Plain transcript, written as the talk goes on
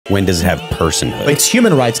When does it have personhood? It's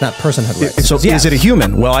human rights, not personhood rights. So is it a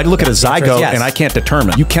human? Well, I'd look at a zygote and I can't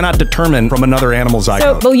determine. You cannot determine from another animal zygote.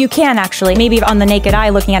 So, well, you can actually. Maybe on the naked eye,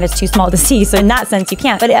 looking at it's too small to see. So in that sense, you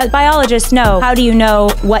can't. But as biologists know, how do you know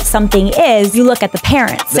what something is? You look at the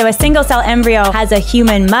parents. So a single cell embryo has a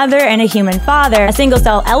human mother and a human father. A single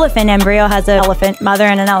cell elephant embryo has an elephant mother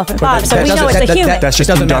and an elephant father. So we know it's a human. That's just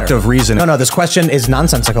inductive reasoning. No, this question is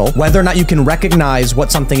nonsensical. Whether or not you can recognize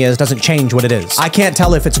what something is doesn't change what it is. I can't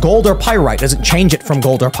tell if it's gold or pyrite. Doesn't change it from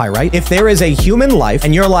gold or pyrite. If there is a human life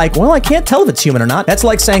and you're like, well, I can't tell if it's human or not. That's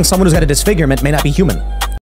like saying someone who's got a disfigurement may not be human.